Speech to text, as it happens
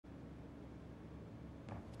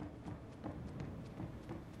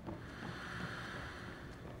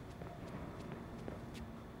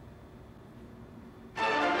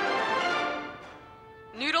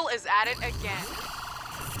is at it again.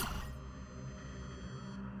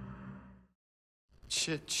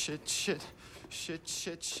 Shit.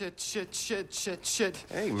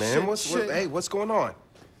 Hey, man, what's going on?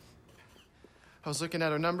 I was looking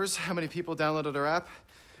at our numbers, how many people downloaded our app,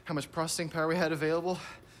 how much processing power we had available,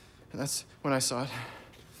 and that's when I saw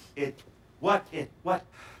it. What? A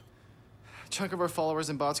chunk of our followers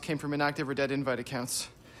and bots came from inactive or dead invite accounts.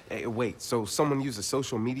 Hey, wait, so someone used a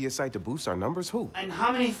social media site to boost our numbers? Who? And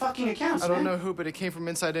how many fucking accounts, I don't know who, but it came from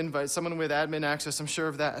inside invite, someone with admin access, I'm sure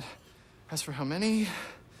of that. As for how many...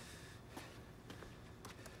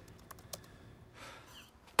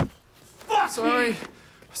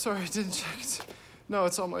 Sorry, I didn't check. No,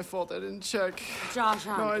 it's all my fault. I didn't check. Josh,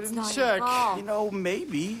 no, I it's didn't not check. your fault. You know,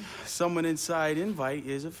 maybe someone inside Invite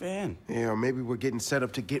is a fan. Yeah, or maybe we're getting set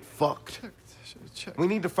up to get fucked. I should have checked. We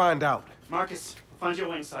need to find out. Marcus, find your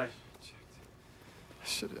way inside.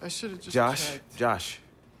 I should have just checked. Josh,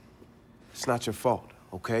 it's not your fault,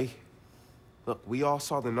 okay? Look, we all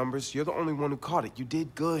saw the numbers. You're the only one who caught it. You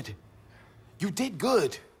did good. You did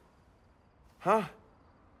good. Huh?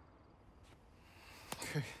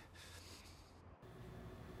 Okay.